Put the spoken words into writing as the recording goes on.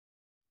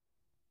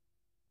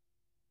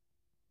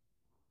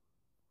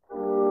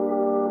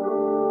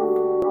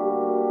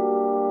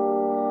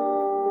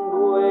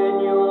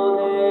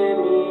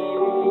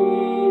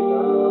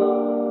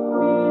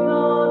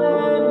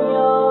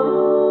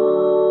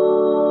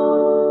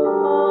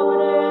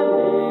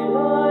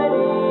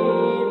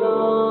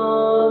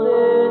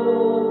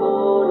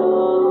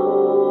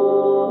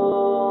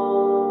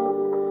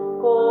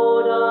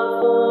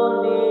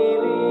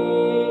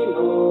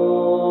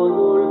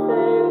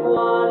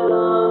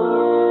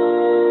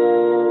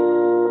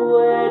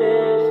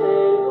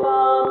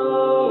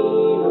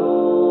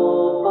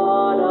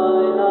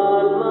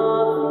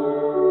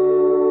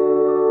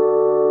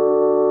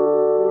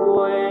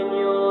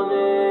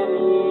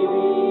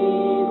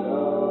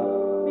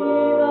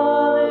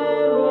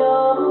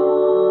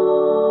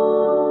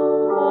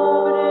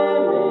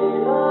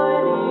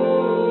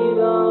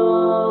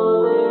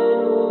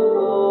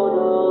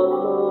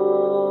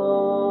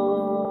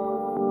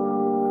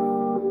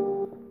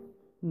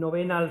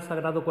al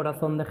Sagrado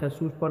Corazón de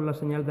Jesús, por la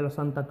señal de la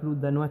Santa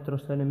Cruz de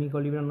nuestros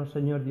enemigos, líbranos,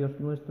 Señor Dios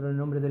nuestro, en el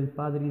nombre del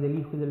Padre, y del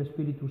Hijo, y del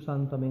Espíritu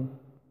Santo. Amén.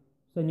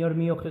 Señor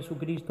mío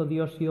Jesucristo,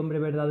 Dios y hombre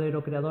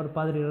verdadero, Creador,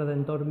 Padre y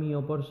Redentor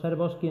mío, por ser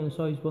vos quien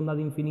sois, bondad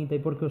infinita, y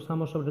porque os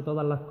amo sobre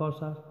todas las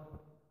cosas,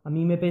 a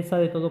mí me pesa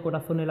de todo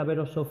corazón el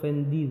haberos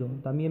ofendido.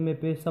 También me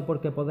pesa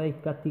porque podéis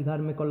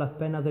castigarme con las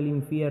penas del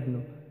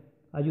infierno.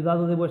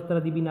 Ayudado de vuestra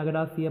divina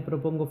gracia,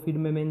 propongo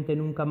firmemente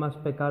nunca más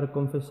pecar,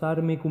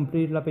 confesarme y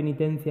cumplir la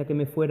penitencia que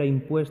me fuera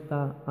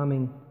impuesta.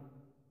 Amén.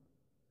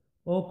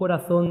 Oh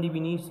corazón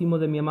divinísimo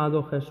de mi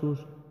amado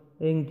Jesús,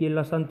 en quien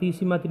la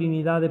Santísima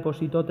Trinidad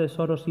depositó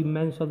tesoros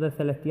inmensos de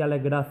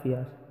celestiales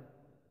gracias,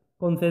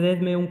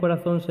 concededme un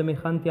corazón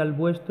semejante al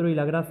vuestro, y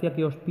la gracia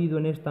que os pido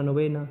en esta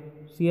novena,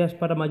 si es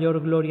para mayor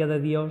gloria de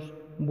Dios,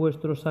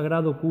 vuestro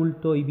sagrado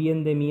culto y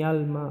bien de mi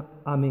alma.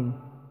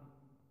 Amén.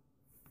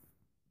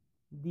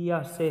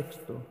 Día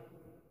sexto.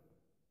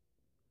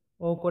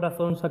 Oh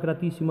corazón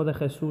sacratísimo de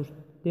Jesús,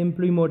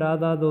 templo y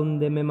morada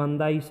donde me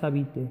mandáis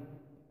habite,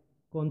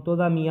 con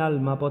toda mi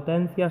alma,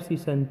 potencias y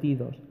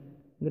sentidos,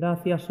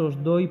 gracias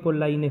os doy por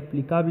la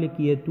inexplicable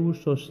quietud,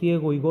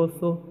 sosiego y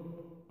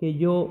gozo que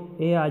yo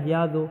he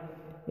hallado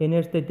en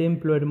este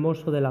templo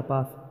hermoso de la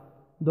paz,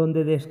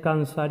 donde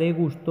descansaré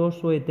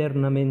gustoso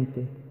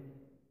eternamente.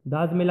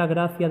 Dadme la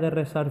gracia de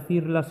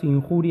resarcir las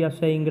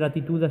injurias e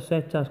ingratitudes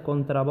hechas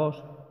contra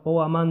vos,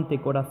 oh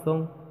amante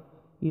corazón,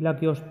 y la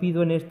que os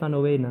pido en esta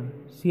novena,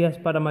 si es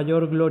para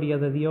mayor gloria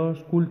de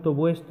Dios, culto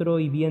vuestro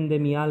y bien de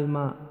mi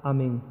alma.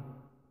 Amén.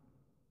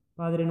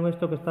 Padre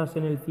nuestro que estás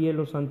en el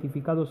cielo,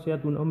 santificado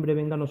sea tu nombre,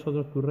 venga a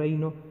nosotros tu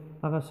reino,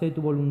 hágase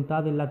tu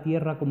voluntad en la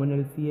tierra como en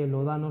el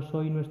cielo. Danos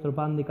hoy nuestro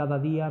pan de cada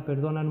día,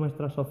 perdona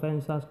nuestras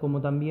ofensas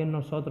como también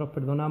nosotros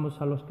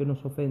perdonamos a los que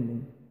nos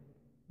ofenden.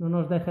 No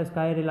nos dejes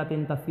caer en la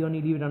tentación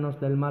y líbranos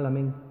del mal.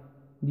 Amén.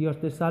 Dios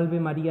te salve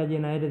María,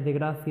 llena eres de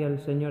gracia, el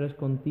Señor es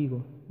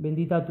contigo.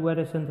 Bendita tú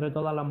eres entre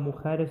todas las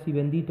mujeres y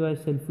bendito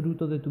es el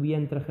fruto de tu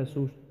vientre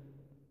Jesús.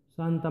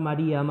 Santa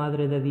María,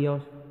 Madre de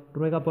Dios,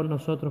 ruega por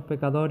nosotros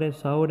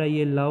pecadores, ahora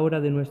y en la hora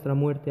de nuestra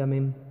muerte.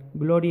 Amén.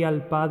 Gloria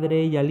al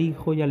Padre, y al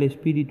Hijo, y al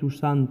Espíritu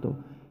Santo,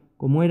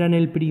 como era en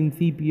el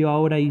principio,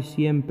 ahora y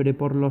siempre,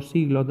 por los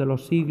siglos de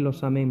los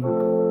siglos. Amén.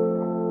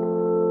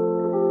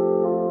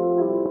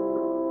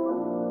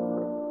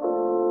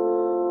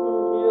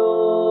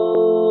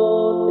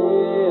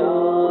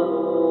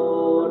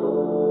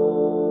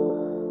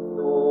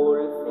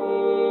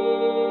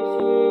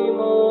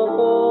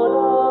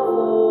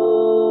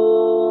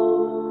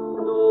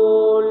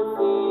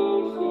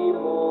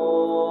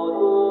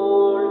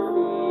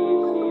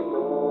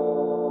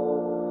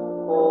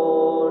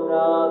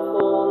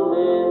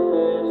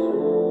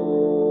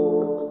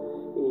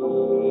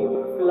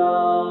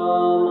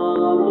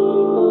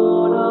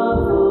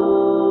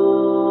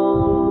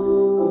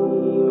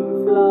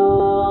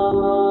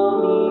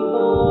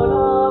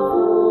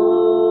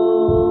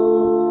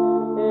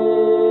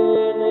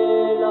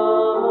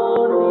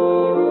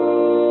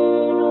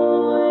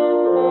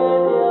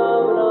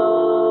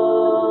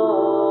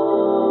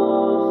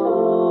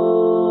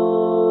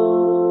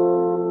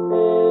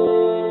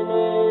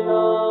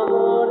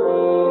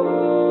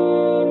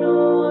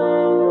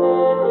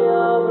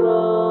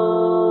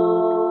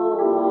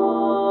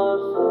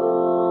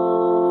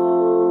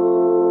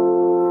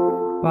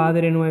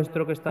 Padre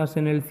nuestro que estás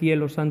en el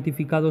cielo,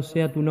 santificado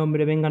sea tu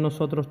nombre, venga a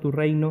nosotros tu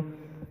reino,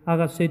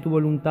 hágase tu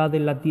voluntad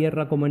en la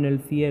tierra como en el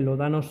cielo.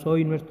 Danos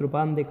hoy nuestro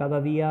pan de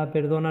cada día,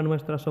 perdona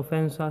nuestras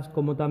ofensas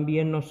como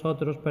también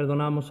nosotros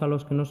perdonamos a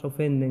los que nos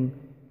ofenden.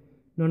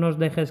 No nos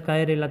dejes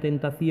caer en la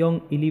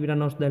tentación y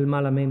líbranos del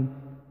mal. Amén.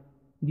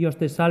 Dios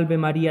te salve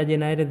María,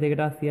 llena eres de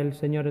gracia, el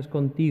Señor es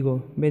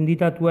contigo.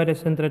 Bendita tú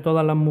eres entre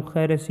todas las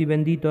mujeres y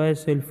bendito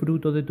es el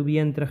fruto de tu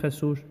vientre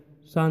Jesús.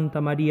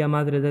 Santa María,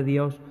 Madre de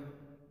Dios,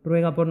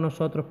 ruega por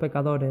nosotros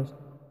pecadores,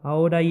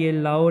 ahora y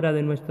en la hora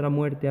de nuestra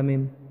muerte.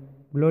 Amén.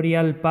 Gloria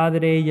al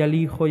Padre, y al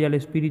Hijo, y al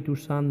Espíritu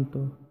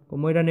Santo,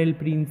 como era en el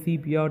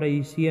principio, ahora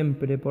y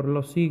siempre, por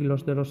los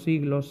siglos de los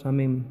siglos.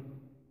 Amén.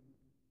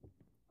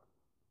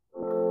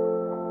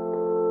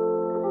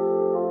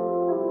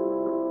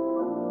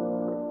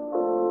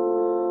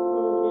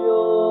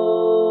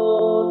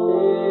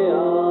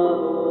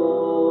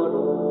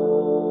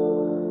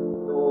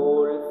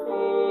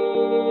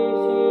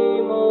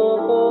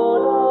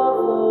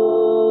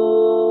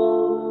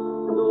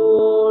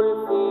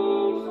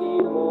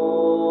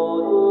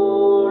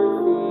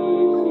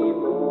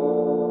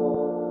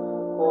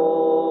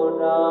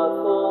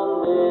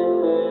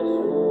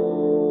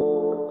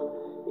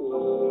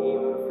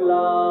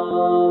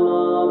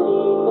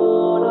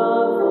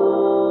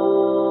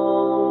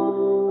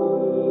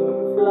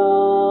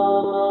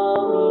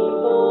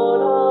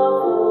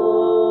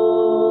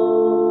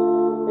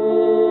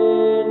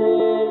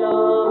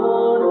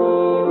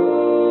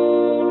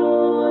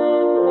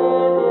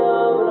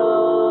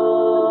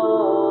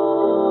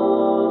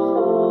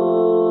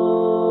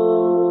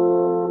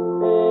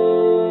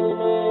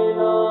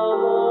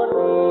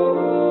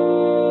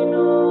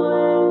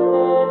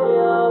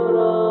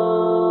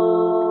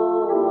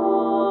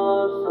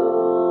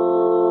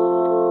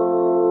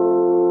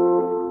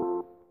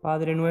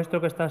 Padre nuestro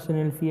que estás en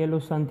el cielo,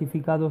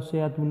 santificado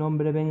sea tu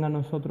nombre, venga a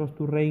nosotros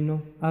tu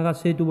reino,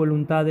 hágase tu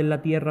voluntad en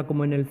la tierra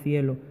como en el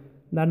cielo.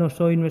 Danos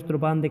hoy nuestro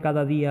pan de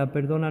cada día,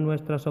 perdona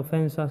nuestras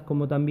ofensas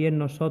como también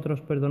nosotros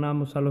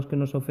perdonamos a los que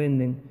nos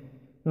ofenden.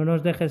 No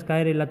nos dejes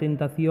caer en la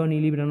tentación y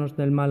líbranos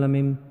del mal.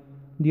 Amén.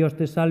 Dios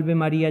te salve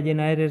María,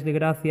 llena eres de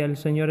gracia, el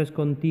Señor es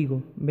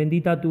contigo.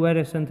 Bendita tú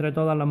eres entre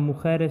todas las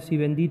mujeres y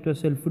bendito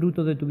es el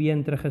fruto de tu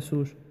vientre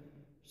Jesús.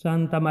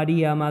 Santa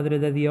María, Madre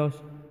de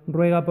Dios,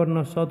 ruega por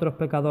nosotros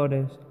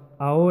pecadores,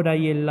 ahora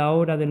y en la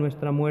hora de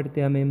nuestra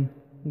muerte. Amén.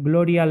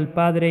 Gloria al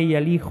Padre y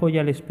al Hijo y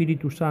al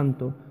Espíritu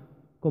Santo,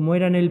 como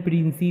era en el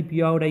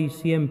principio, ahora y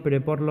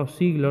siempre, por los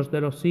siglos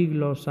de los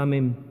siglos.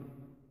 Amén.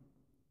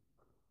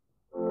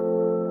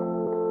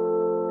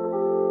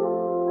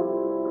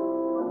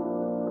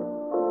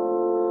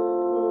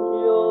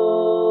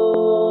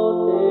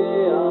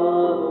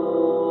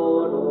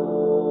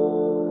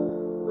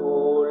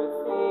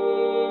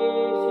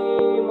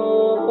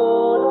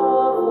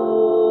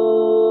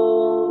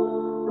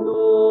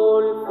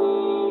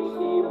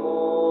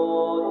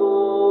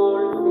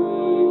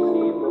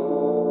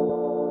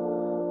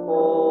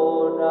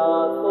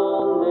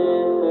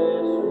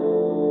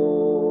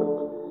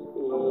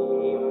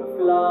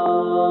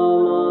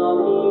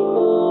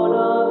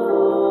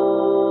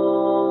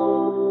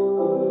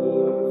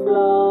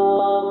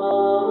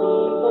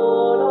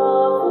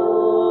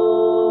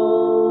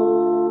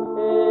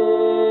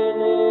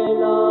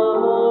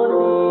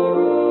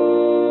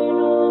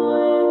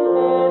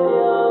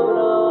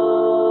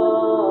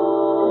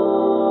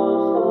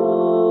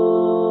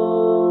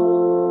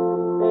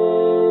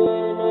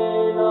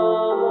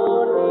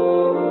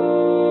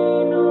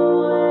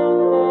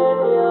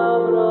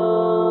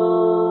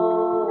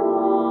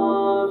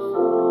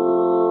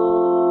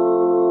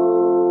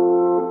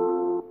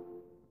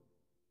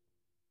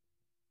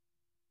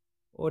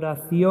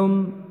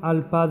 Oración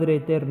al Padre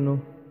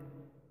Eterno.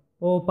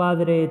 Oh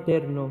Padre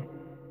Eterno,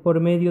 por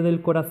medio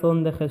del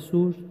corazón de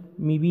Jesús,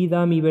 mi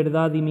vida, mi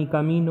verdad y mi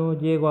camino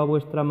llego a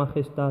vuestra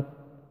majestad.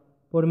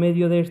 Por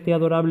medio de este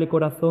adorable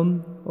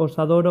corazón, os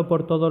adoro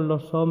por todos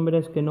los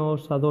hombres que no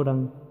os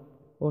adoran.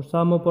 Os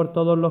amo por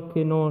todos los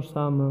que no os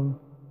aman.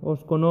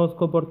 Os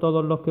conozco por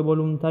todos los que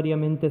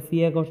voluntariamente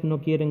ciegos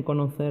no quieren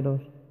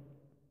conoceros.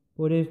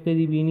 Por este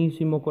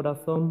divinísimo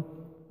corazón,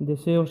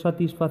 deseo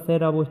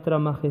satisfacer a vuestra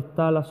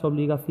majestad las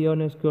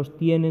obligaciones que os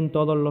tienen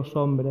todos los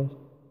hombres.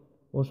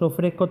 Os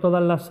ofrezco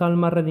todas las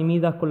almas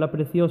redimidas con la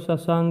preciosa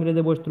sangre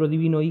de vuestro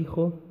divino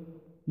Hijo,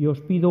 y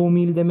os pido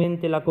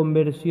humildemente la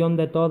conversión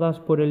de todas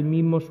por el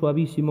mismo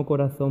suavísimo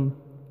corazón.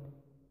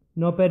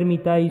 No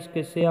permitáis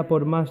que sea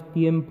por más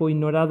tiempo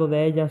ignorado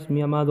de ellas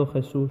mi amado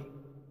Jesús.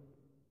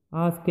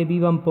 Haz que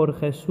vivan por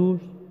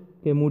Jesús,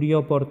 que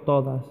murió por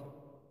todas.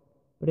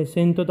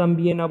 Presento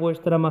también a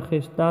vuestra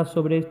majestad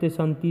sobre este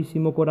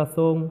santísimo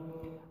corazón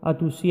a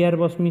tus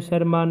siervos, mis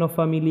hermanos,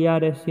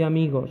 familiares y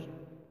amigos,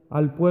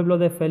 al pueblo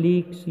de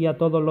Félix y a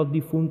todos los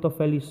difuntos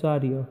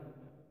felisarios,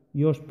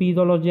 y os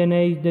pido los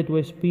llenéis de tu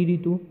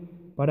espíritu,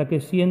 para que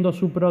siendo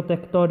su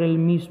protector el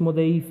mismo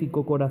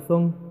deífico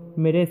corazón,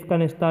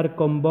 merezcan estar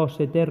con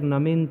vos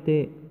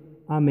eternamente.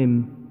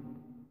 Amén.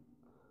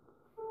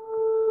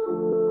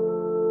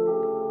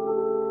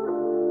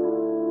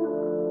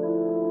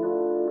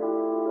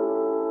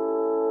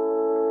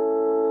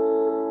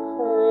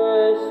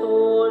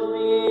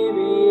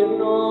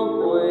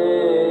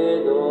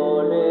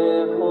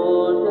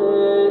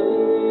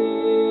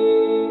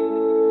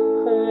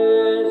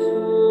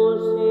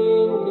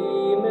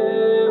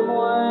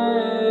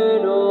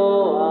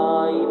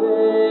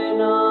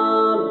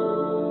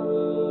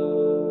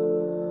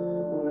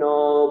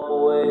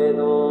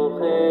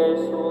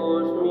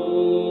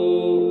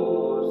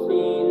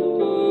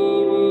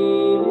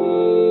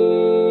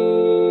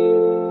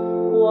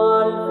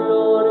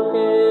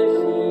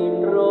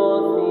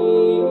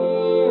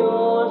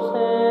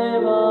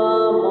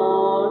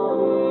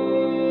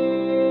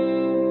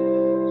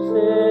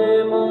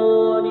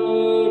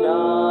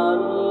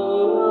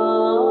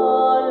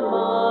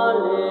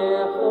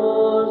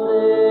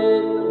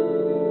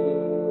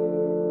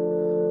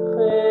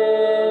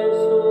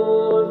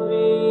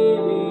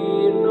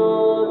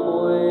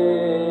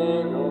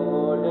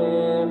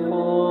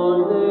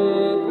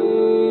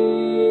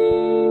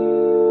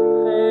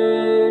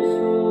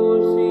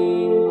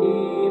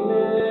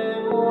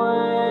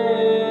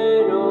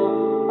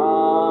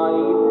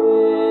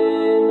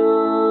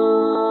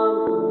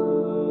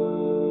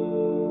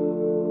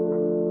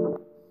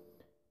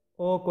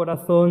 Oh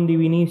corazón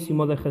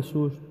divinísimo de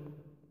Jesús,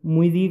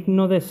 muy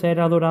digno de ser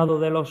adorado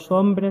de los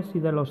hombres y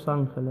de los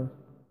ángeles.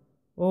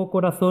 Oh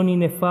corazón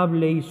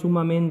inefable y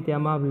sumamente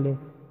amable,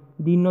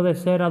 digno de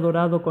ser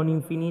adorado con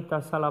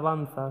infinitas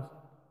alabanzas,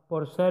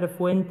 por ser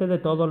fuente de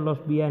todos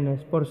los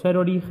bienes, por ser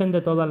origen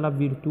de todas las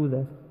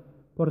virtudes,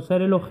 por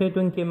ser el objeto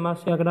en quien más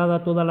se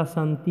agrada toda la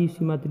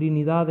Santísima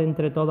Trinidad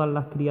entre todas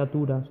las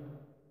criaturas.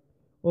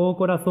 Oh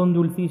corazón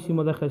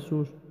dulcísimo de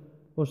Jesús,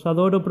 os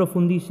adoro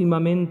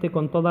profundísimamente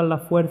con todas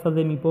las fuerzas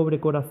de mi pobre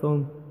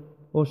corazón,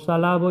 Os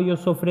alabo y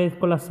os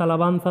ofrezco las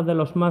alabanzas de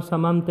los más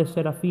amantes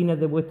serafines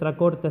de vuestra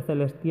corte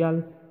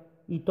celestial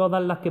y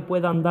todas las que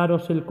puedan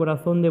daros el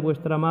corazón de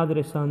vuestra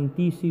Madre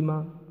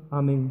Santísima.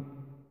 Amén.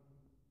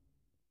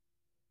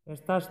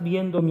 Estás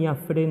viendo mi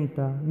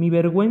afrenta, mi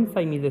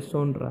vergüenza y mi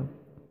deshonra.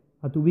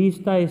 A tu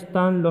vista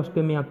están los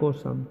que me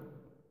acosan.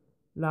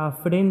 La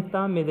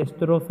afrenta me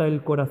destroza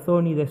el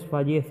corazón y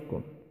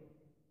desfallezco.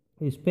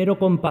 Espero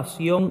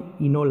compasión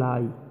y no la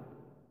hay.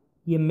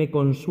 Quien me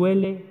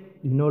consuele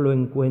y no lo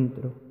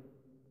encuentro.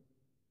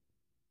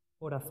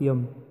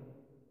 Oración.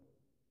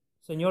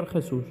 Señor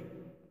Jesús,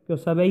 que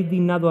os habéis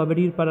dignado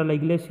abrir para la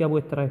Iglesia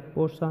vuestra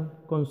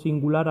esposa, con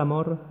singular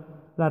amor,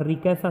 las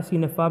riquezas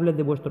inefables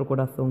de vuestro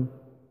corazón.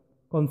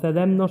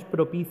 Concedednos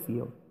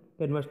propicio,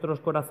 que nuestros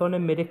corazones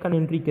merezcan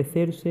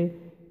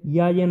enriquecerse y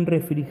hallen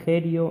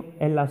refrigerio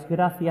en las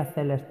gracias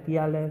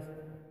celestiales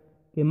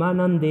que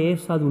emanan de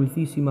esa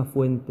dulcísima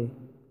fuente.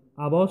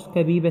 A vos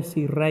que vives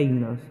y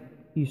reinas,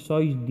 y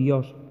sois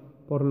Dios,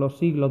 por los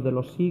siglos de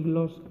los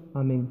siglos.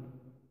 Amén.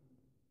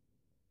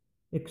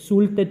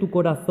 Exulte tu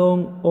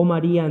corazón, oh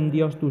María, en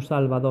Dios tu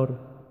Salvador,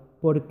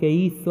 porque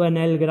hizo en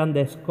él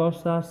grandes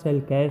cosas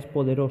el que es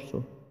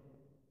poderoso.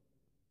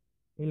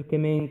 El que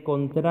me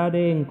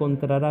encontrare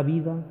encontrará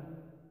vida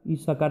y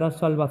sacará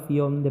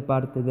salvación de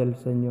parte del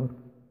Señor.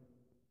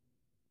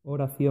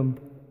 Oración.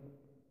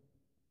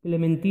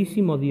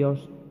 Clementísimo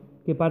Dios,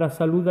 que para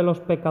salud de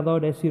los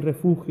pecadores y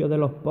refugio de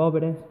los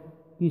pobres,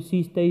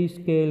 quisisteis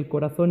que el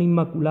corazón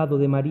inmaculado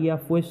de María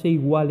fuese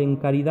igual en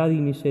caridad y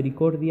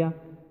misericordia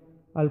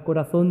al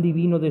corazón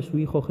divino de su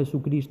Hijo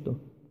Jesucristo.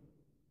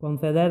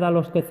 Conceded a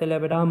los que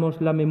celebramos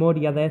la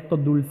memoria de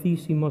estos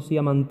dulcísimos y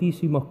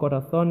amantísimos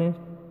corazones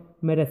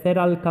merecer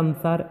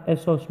alcanzar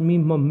esos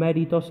mismos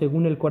méritos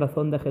según el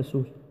corazón de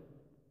Jesús.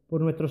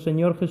 Por nuestro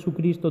Señor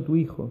Jesucristo, tu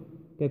Hijo,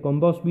 que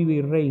con vos vive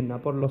y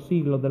reina por los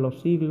siglos de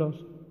los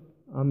siglos.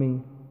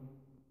 Amén.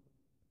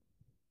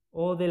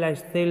 Oh de la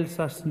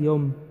excelsa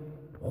Sión,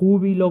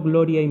 júbilo,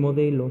 gloria y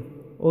modelo,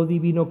 oh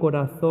divino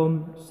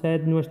corazón,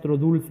 sed nuestro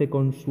dulce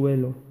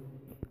consuelo.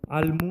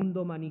 Al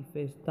mundo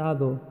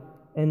manifestado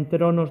en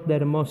tronos de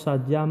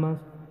hermosas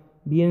llamas,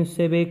 bien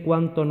se ve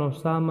cuánto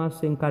nos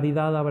amas en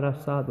caridad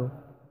abrasado.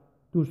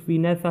 Tus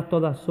finezas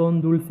todas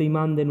son dulce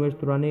imán de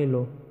nuestro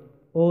anhelo.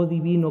 Oh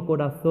divino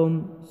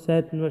corazón,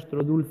 sed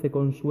nuestro dulce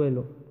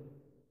consuelo.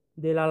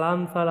 De la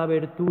lanza a la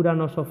abertura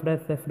nos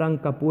ofrece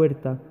franca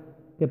puerta,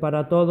 que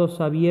para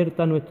todos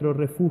abierta nuestro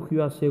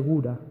refugio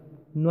asegura.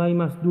 No hay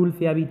más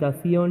dulce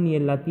habitación ni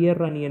en la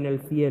tierra ni en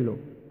el cielo.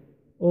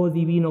 Oh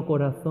divino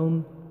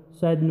corazón,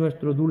 sed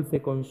nuestro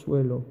dulce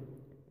consuelo.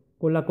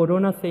 Con la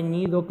corona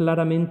ceñido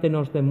claramente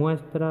nos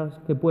demuestras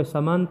que pues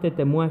amante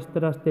te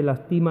muestras, te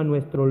lastima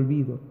nuestro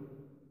olvido.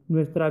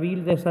 Nuestra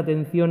vil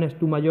desatención es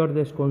tu mayor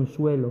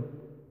desconsuelo.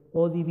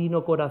 Oh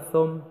divino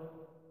corazón,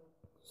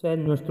 sed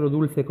nuestro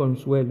dulce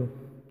consuelo.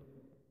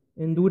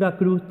 En dura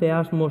cruz te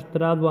has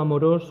mostrado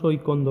amoroso y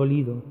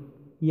condolido,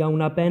 y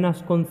aun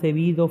apenas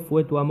concebido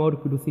fue tu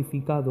amor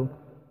crucificado.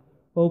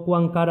 Oh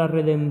cuán cara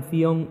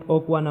redención,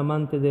 oh cuán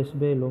amante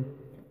desvelo.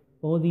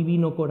 Oh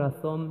divino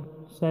corazón,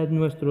 sed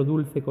nuestro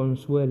dulce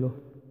consuelo.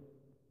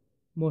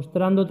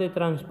 Mostrándote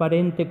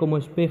transparente como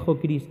espejo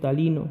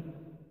cristalino,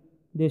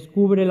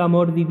 descubre el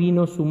amor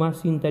divino su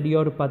más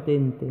interior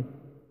patente.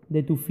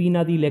 De tu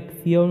fina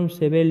dilección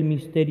se ve el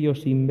misterio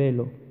sin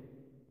velo.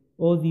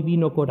 Oh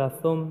divino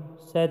corazón,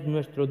 sed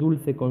nuestro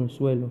dulce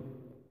consuelo.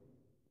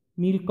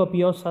 Mil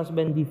copiosas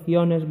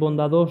bendiciones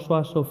bondadoso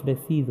has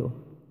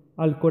ofrecido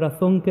al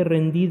corazón que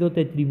rendido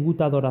te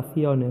tributa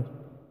adoraciones.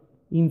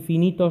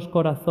 Infinitos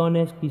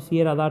corazones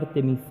quisiera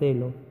darte mi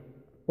celo.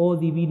 Oh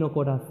divino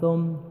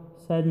corazón,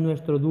 sed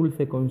nuestro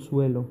dulce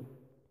consuelo.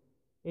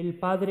 El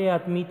Padre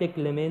admite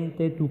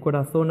clemente tu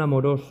corazón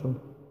amoroso,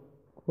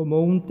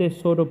 como un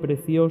tesoro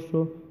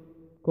precioso,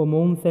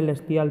 como un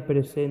celestial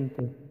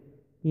presente,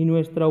 y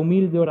nuestra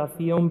humilde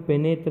oración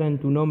penetra en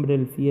tu nombre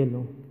el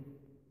cielo.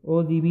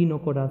 Oh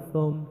divino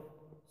corazón,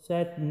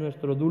 sed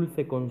nuestro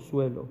dulce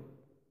consuelo.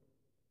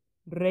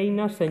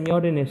 Reina,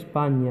 Señor, en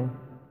España,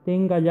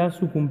 tenga ya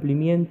su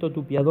cumplimiento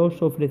tu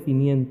piadoso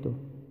ofrecimiento,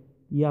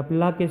 y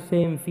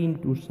apláquese en fin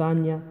tu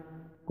saña,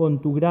 con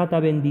tu grata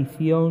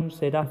bendición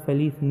será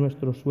feliz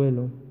nuestro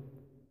suelo.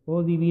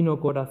 Oh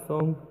divino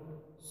corazón,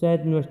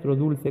 sed nuestro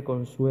dulce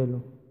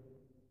consuelo.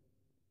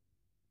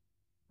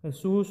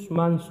 Jesús,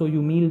 manso y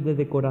humilde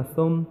de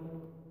corazón,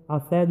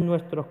 haced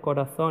nuestros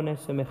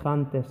corazones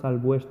semejantes al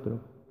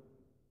vuestro.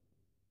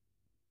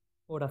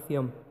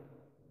 Oración.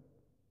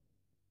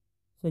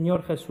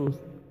 Señor Jesús,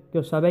 que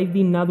os habéis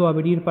dignado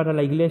abrir para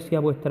la Iglesia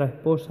vuestra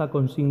esposa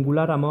con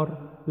singular amor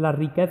las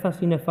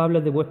riquezas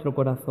inefables de vuestro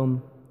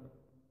corazón.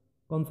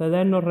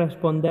 Concedednos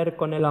responder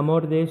con el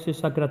amor de ese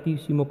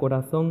sacratísimo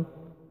corazón,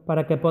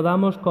 para que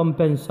podamos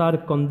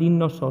compensar con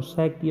dignos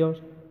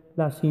obsequios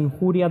las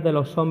injurias de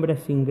los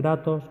hombres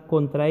ingratos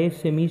contra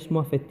ese mismo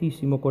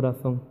afectísimo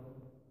corazón.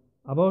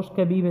 A vos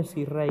que vives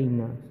y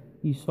reinas,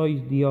 y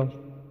sois Dios,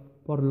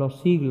 por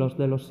los siglos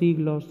de los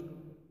siglos.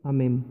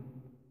 Amén.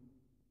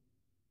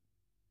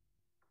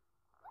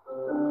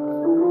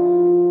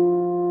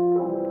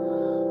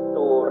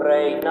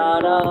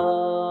 reinarás,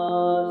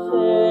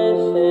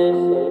 ese es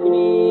el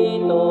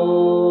grito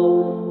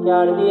que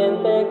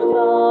ardiente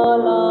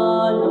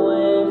exhala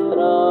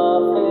nuestra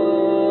fe.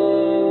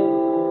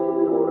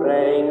 Tú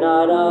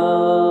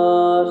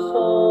reinarás,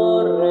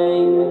 oh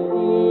Rey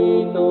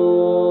bendito,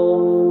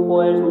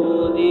 pues tú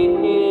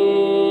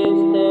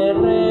dijiste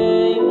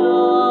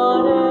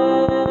reinaré.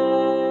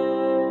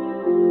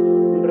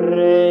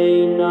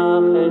 Reina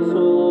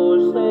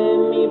Jesús en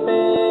mi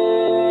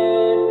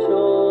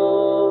pecho,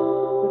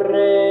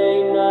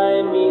 reina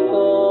en mi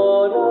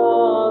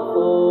corazón,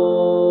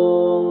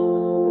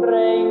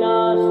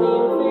 reina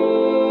sin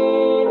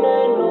fin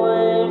en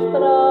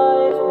nuestra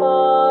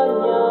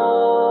España,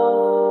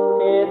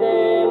 que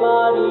de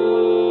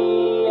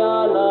María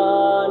la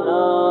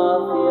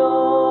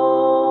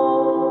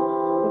nación,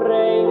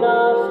 reina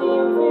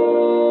sin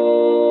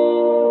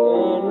fin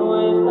en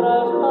nuestra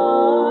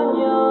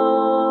España,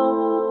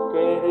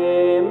 que de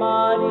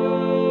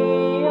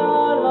María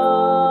la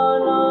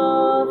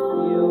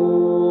nación.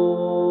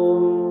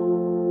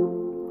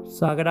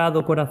 Sagrado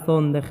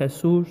Corazón de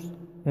Jesús,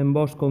 en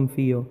vos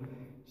confío.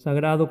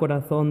 Sagrado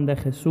Corazón de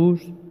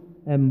Jesús,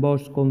 en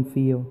vos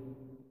confío.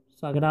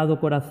 Sagrado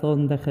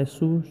Corazón de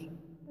Jesús,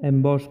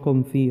 en vos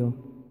confío.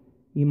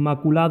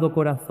 Inmaculado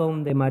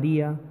Corazón de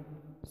María,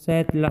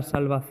 sed la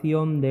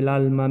salvación del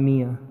alma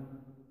mía.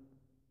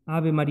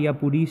 Ave María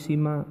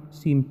Purísima,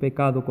 sin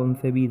pecado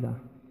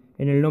concebida.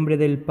 En el nombre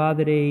del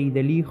Padre, y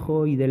del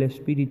Hijo, y del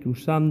Espíritu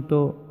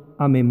Santo.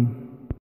 Amén.